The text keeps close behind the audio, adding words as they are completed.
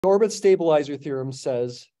The Orbit-Stabilizer Theorem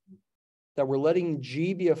says that we're letting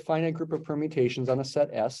G be a finite group of permutations on a set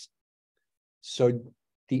S. So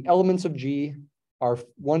the elements of G are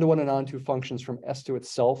one-to-one and onto functions from S to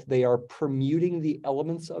itself. They are permuting the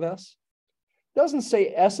elements of S. It doesn't say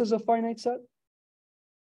S is a finite set.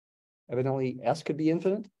 Evidently, S could be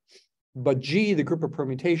infinite. But G, the group of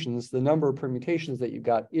permutations, the number of permutations that you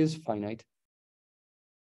got is finite.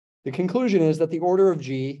 The conclusion is that the order of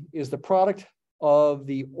G is the product of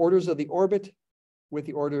the orders of the orbit with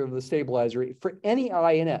the order of the stabilizer for any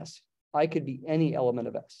I in S. I could be any element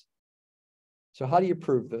of S. So how do you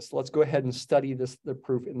prove this? Let's go ahead and study the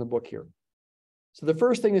proof in the book here. So the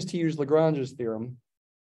first thing is to use Lagrange's theorem.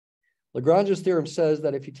 Lagrange's theorem says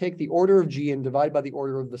that if you take the order of G and divide by the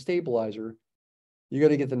order of the stabilizer, you're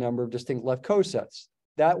going to get the number of distinct left cosets.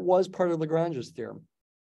 That was part of Lagrange's theorem.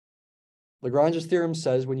 Lagrange's theorem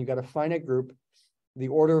says when you got a finite group, the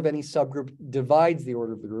order of any subgroup divides the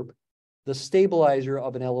order of the group. The stabilizer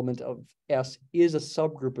of an element of S is a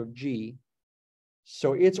subgroup of G.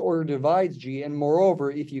 So its order divides G. And moreover,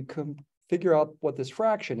 if you can figure out what this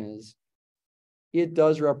fraction is, it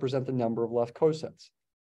does represent the number of left cosets.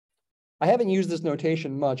 I haven't used this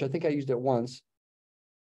notation much. I think I used it once.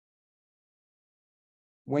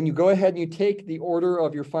 When you go ahead and you take the order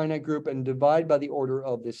of your finite group and divide by the order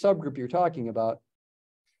of the subgroup you're talking about,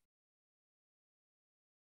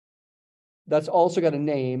 that's also got a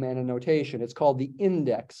name and a notation. It's called the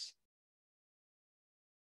index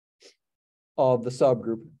of the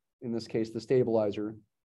subgroup, in this case, the stabilizer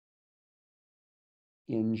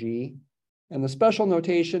in G. And the special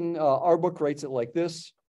notation, our book writes it like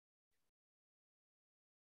this,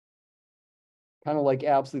 kind of like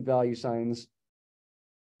absolute value signs,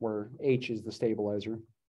 where H is the stabilizer.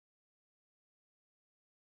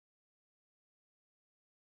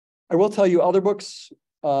 I will tell you other books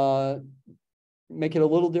make it a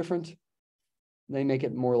little different. They make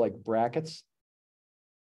it more like brackets,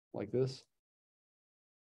 like this.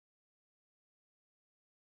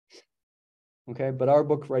 Okay, but our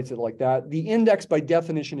book writes it like that. The index by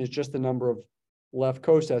definition is just the number of left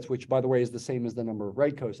cosets, which by the way is the same as the number of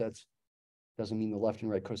right cosets. Doesn't mean the left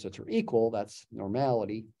and right cosets are equal. That's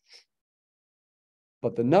normality.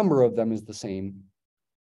 But the number of them is the same.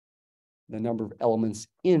 The number of elements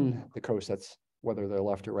in the cosets, whether they're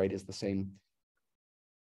left or right, is the same.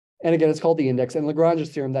 And again, it's called the index. And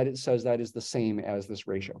Lagrange's theorem that it says that is the same as this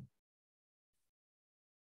ratio.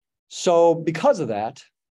 So because of that,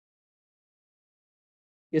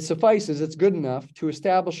 it suffices, it's good enough to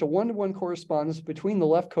establish a one-to-one correspondence between the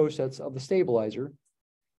left cosets of the stabilizer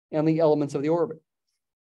and the elements of the orbit.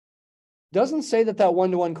 Doesn't say that that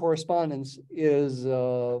one-to-one correspondence is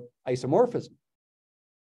isomorphism.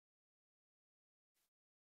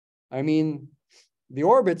 I mean, the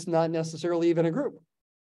orbit's not necessarily even a group.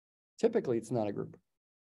 Typically, it's not a group.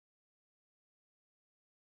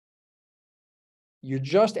 You're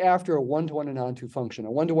just after a one-to-one and onto function.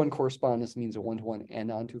 A one-to-one correspondence means a one-to-one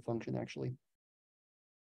and onto function, actually.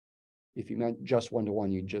 If you meant just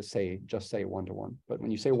one-to-one, you'd just say one-to-one. But when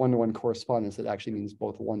you say one-to-one correspondence, it actually means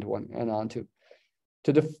both one-to-one and onto.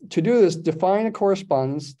 To do this, define a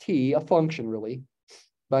correspondence, T, a function really,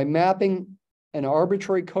 by mapping an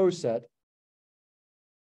arbitrary coset.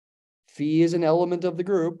 Phi is an element of the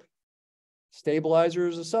group. Stabilizer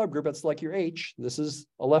is a subgroup. That's like your H. This is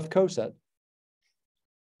a left coset.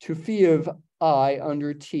 To phi of I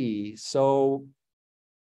under T. So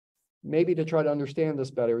maybe to try to understand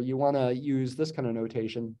this better, you want to use this kind of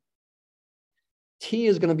notation. T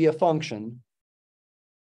is going to be a function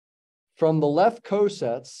from the left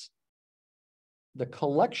cosets, the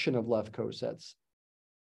collection of left cosets.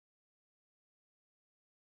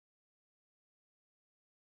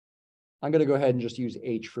 I'm going to go ahead and just use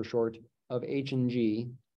H for short, of H and G,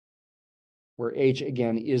 where H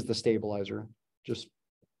again is the stabilizer, just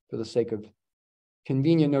for the sake of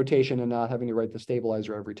convenient notation and not having to write the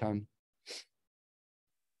stabilizer every time.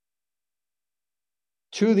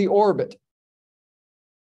 To the orbit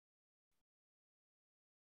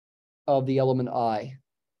of the element I,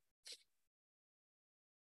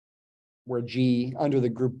 where G, under the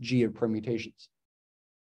group G of permutations.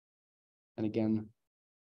 And again,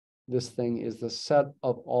 this thing is the set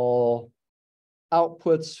of all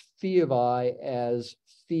outputs phi of I as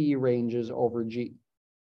phi ranges over G.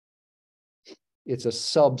 It's a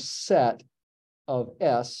subset of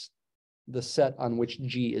S, the set on which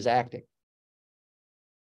G is acting.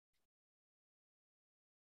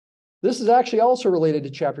 This is actually also related to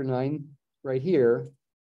chapter 9 right here.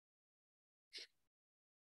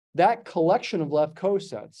 That collection of left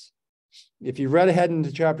cosets, if you read ahead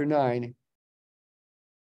into chapter 9,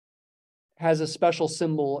 has a special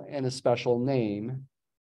symbol and a special name.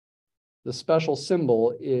 The special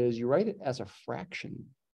symbol is, you write it as a fraction,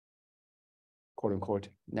 quote unquote,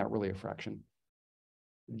 not really a fraction.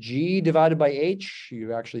 G divided by H,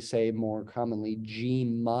 you actually say more commonly G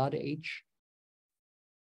mod H.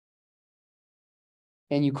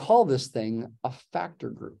 And you call this thing a factor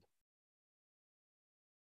group.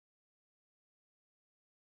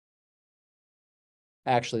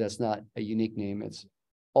 Actually, that's not a unique name. It's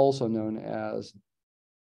also known as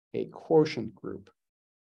a quotient group,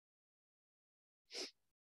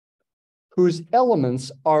 whose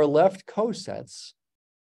elements are left cosets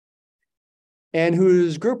and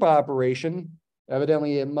whose group operation,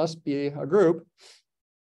 evidently it must be a group,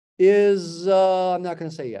 is, I'm not going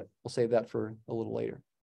to say yet. We'll save that for a little later.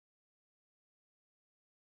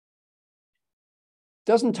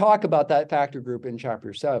 Doesn't talk about that factor group in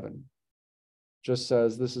chapter 7. Just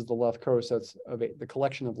says this is the left cosets of the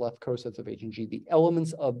collection of left cosets of H and G. The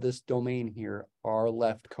elements of this domain here are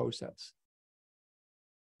left cosets,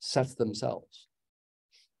 sets themselves.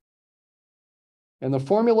 And the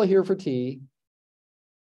formula here for T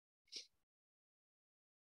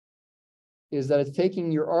is that it's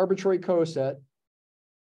taking your arbitrary coset,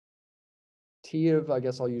 T of, I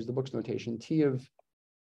guess I'll use the book's notation, T of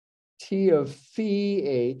phi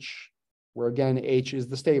H, where again, H is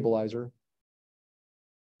the stabilizer.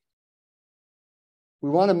 We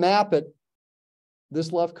want to map it,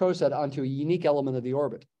 this left coset, onto a unique element of the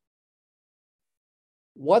orbit.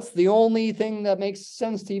 What's the only thing that makes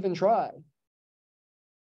sense to even try?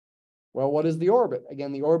 Well, what is the orbit?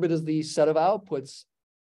 Again, the orbit is the set of outputs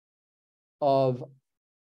of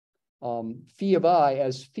phi of I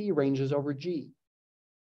as phi ranges over G.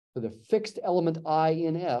 For the fixed element I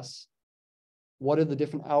in S, what are the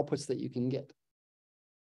different outputs that you can get?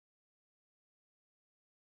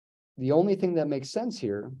 The only thing that makes sense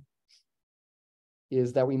here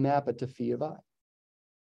is that we map it to phi of I.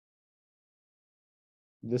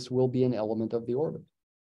 This will be an element of the orbit.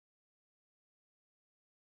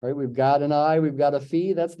 Right? We've got an I, we've got a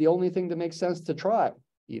phi. That's the only thing that makes sense to try,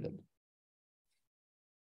 even.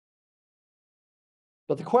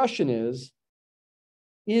 But the question is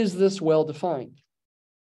this well defined?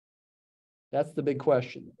 That's the big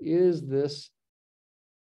question. Is this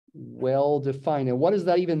well defined? And what does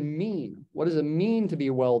that even mean? What does it mean to be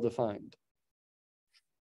well defined?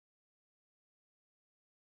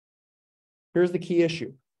 Here's the key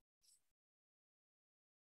issue.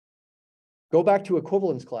 Go back to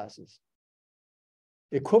equivalence classes.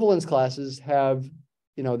 Equivalence classes have,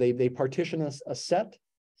 they partition a set.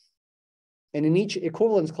 And in each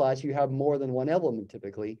equivalence class, you have more than one element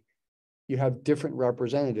typically. You have different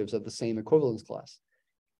representatives of the same equivalence class.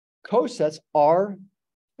 Cosets are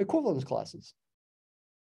equivalence classes.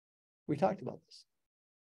 We talked about this.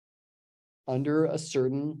 Under a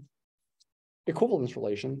certain equivalence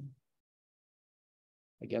relation,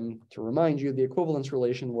 again, to remind you, the equivalence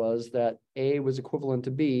relation was that A was equivalent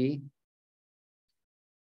to B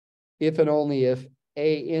if and only if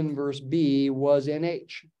A inverse B was in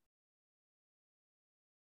H.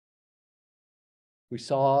 We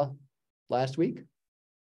saw last week,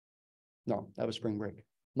 no, that was spring break,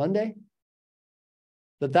 Monday,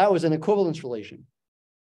 that was an equivalence relation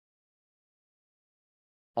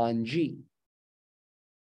on G.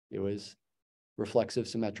 It was reflexive,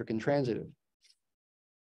 symmetric, and transitive.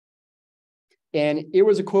 And it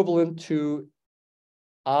was equivalent to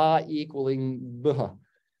AH equaling BH,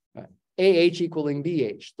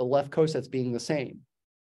 the left cosets being the same.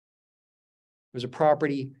 There's a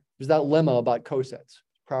property, there's that lemma about cosets,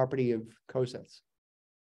 property of cosets.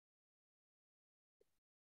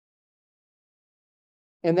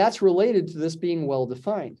 And that's related to this being well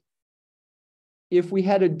defined. If we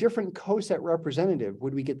had a different coset representative,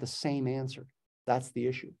 would we get the same answer? That's the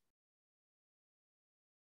issue.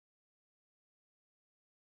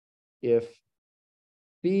 If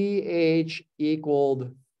BH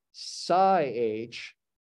equaled psi H,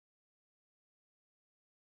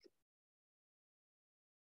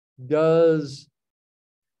 does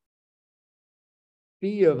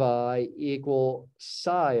phi of I equal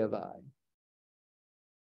psi of I?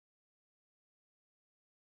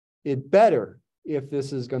 It better if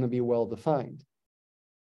this is going to be well defined.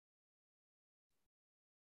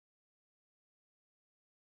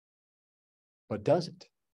 But does it?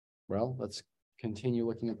 Well, let's continue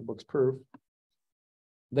looking at the book's proof.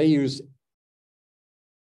 They use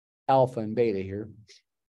alpha and beta here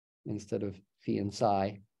instead of phi and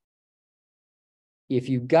psi. If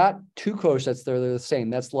you've got two cosets, they're the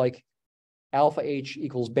same. That's like alpha H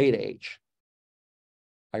equals beta H.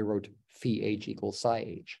 I wrote phi H equals psi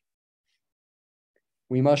H.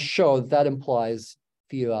 we must show that that implies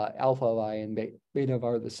phi of I, alpha of I and beta of I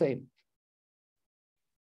are the same.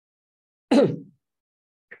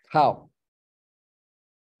 How?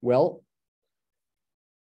 Well,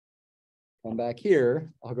 come back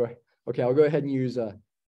here. I'll go ahead and use the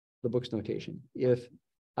book's notation. If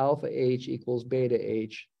alpha H equals beta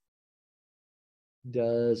H,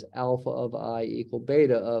 does alpha of I equal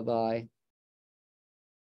beta of I?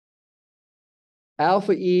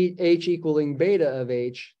 Alpha H equaling beta of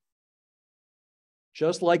H,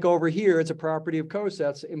 just like over here, it's a property of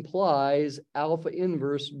cosets, implies alpha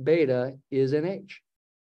inverse beta is in H,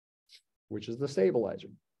 which is the stabilizer.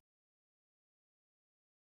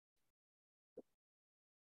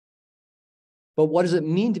 But what does it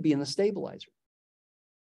mean to be in the stabilizer?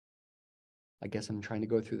 I guess I'm trying to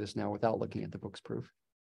go through this now without looking at the book's proof.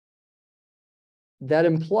 That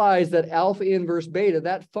implies that alpha inverse beta,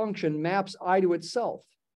 that function maps I to itself.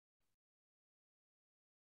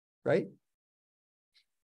 Right?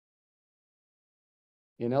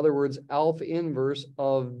 In other words, alpha inverse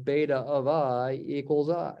of beta of I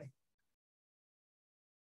equals I.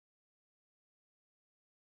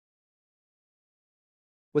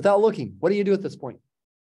 Without looking, what do you do at this point?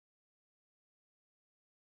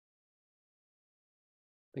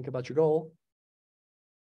 Think about your goal.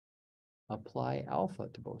 Apply alpha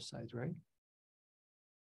to both sides, right?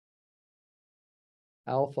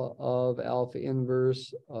 Alpha of alpha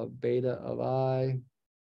inverse of beta of I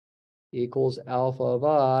equals alpha of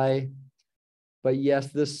I. But yes,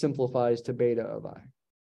 this simplifies to beta of I,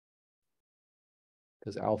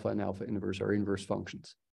 because alpha and alpha inverse are inverse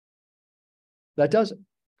functions. That does it.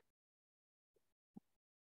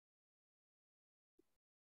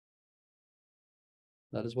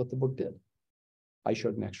 That is what the book did. I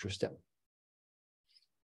showed an extra step.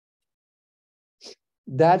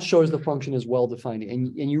 That shows the function is well-defined,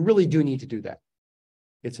 and you really do need to do that.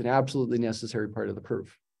 It's an absolutely necessary part of the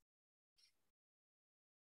proof.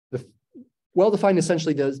 The well-defined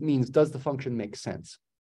essentially means, does the function make sense?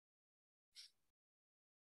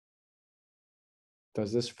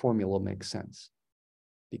 Does this formula make sense?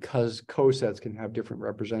 Because cosets can have different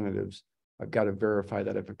representatives, I've got to verify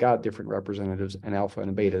that if I've got different representatives and alpha and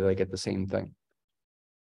a beta, that I get the same thing.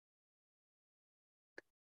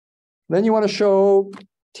 Then you want to show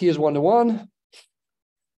T is 1-to-1.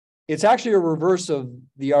 It's actually a reverse of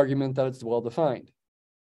the argument that it's well-defined.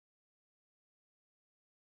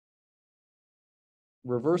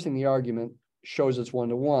 Reversing the argument shows it's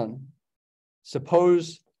 1-to-1.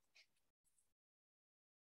 Suppose,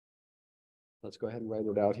 let's go ahead and write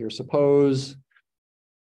it out here. Suppose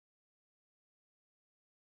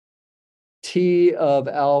T of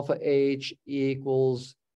alpha H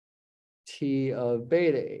equals T of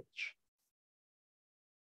beta H.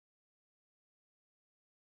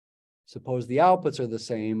 Suppose the outputs are the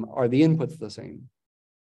same. Are the inputs the same?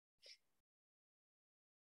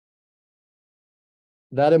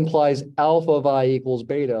 That implies alpha of I equals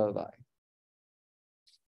beta of I.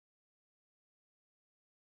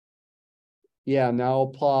 Yeah, now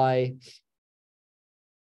apply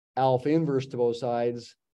alpha inverse to both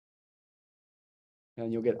sides.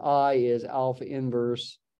 And you'll get I is alpha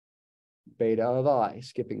inverse beta of I,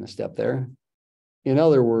 skipping a step there. In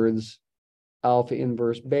other words, alpha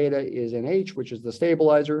inverse beta is in H, which is the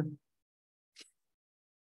stabilizer.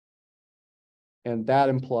 And that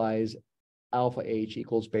implies alpha H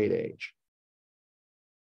equals beta H.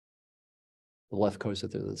 The left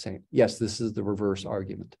cosets are the same. Yes, this is the reverse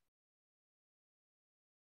argument.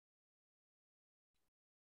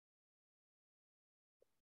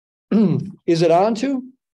 Is it onto?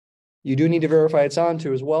 You do need to verify it's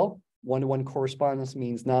onto as well. One-to-one correspondence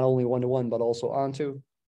means not only one-to-one, but also onto.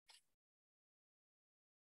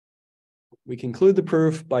 We conclude the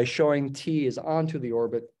proof by showing T is onto the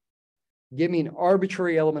orbit. Give me an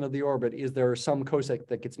arbitrary element of the orbit. Is there some coset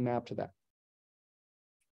that gets mapped to that?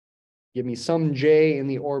 Give me some J in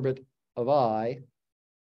the orbit of I,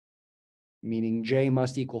 meaning J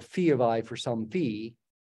must equal phi of I for some phi.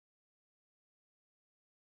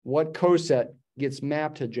 What coset gets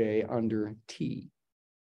mapped to J under T?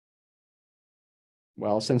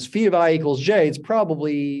 Well, since phi of I equals J, it's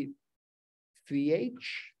probably phi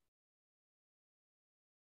H.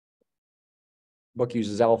 Book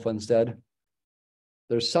uses alpha instead.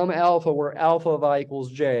 There's some alpha where alpha of I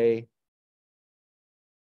equals J.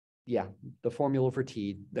 Yeah, the formula for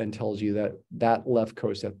T then tells you that that left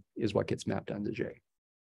coset is what gets mapped onto J.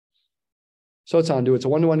 So it's onto, it's a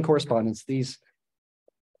one-to-one correspondence. These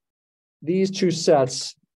two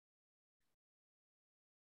sets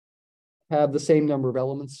have the same number of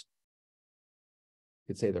elements.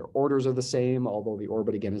 You could say their orders are the same, although the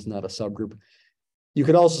orbit again is not a subgroup. You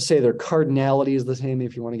could also say their cardinality is the same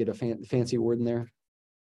if you want to get a fancy word in there.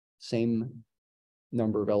 Same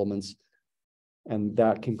number of elements. And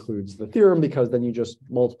that concludes the theorem, because then you just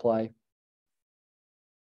multiply.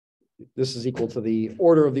 This is equal to the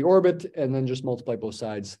order of the orbit, and then just multiply both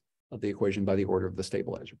sides of the equation by the order of the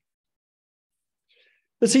stabilizer.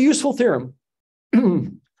 It's a useful theorem.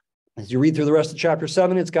 As you read through the rest of chapter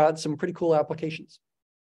 7, it's got some pretty cool applications.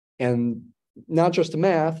 And not just to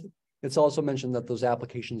math, it's also mentioned that those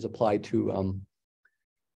applications apply to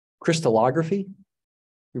crystallography.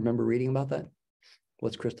 You remember reading about that?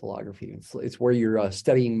 What's crystallography? It's where you're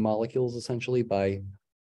studying molecules essentially by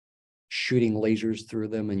shooting lasers through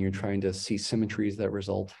them, and you're trying to see symmetries that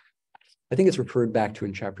result. I think it's referred back to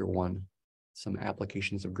in chapter 1, some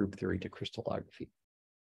applications of group theory to crystallography.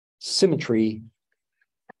 Symmetry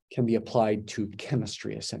can be applied to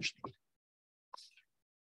chemistry essentially.